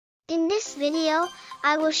In this video,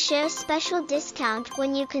 I will share special discount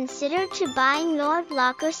when you consider to buying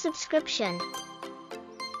NordLocker subscription.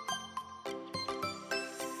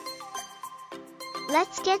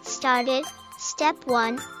 Let's get started. Step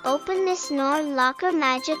 1. Open this NordLocker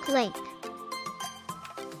magic link.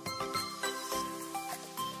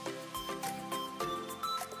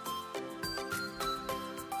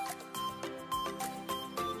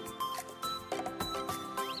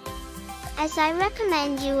 As I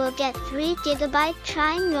recommend, you will get 3 GB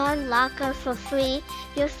trying NordLocker for free.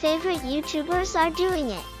 Your favorite YouTubers are doing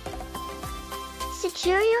it.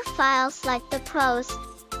 Secure your files like the pros.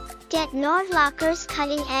 Get NordLocker's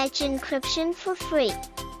cutting-edge encryption for free.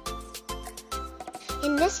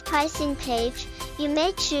 In this pricing page, you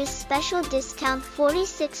may choose special discount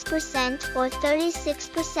 46% or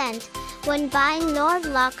 36% when buying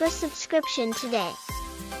NordLocker subscription today.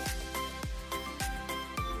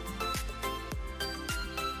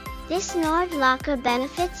 This NordLocker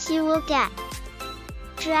benefits you will get: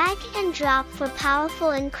 drag and drop for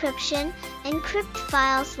powerful encryption, encrypt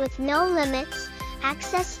files with no limits,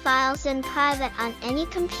 access files in private on any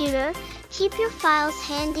computer, keep your files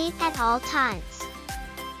handy at all times,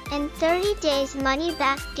 and 30 days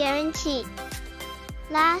money-back guarantee.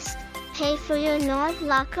 Last, pay for your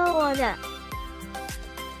NordLocker order.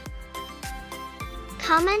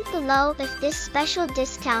 Comment below if this special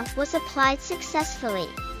discount was applied successfully.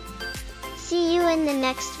 See you in the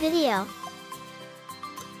next video.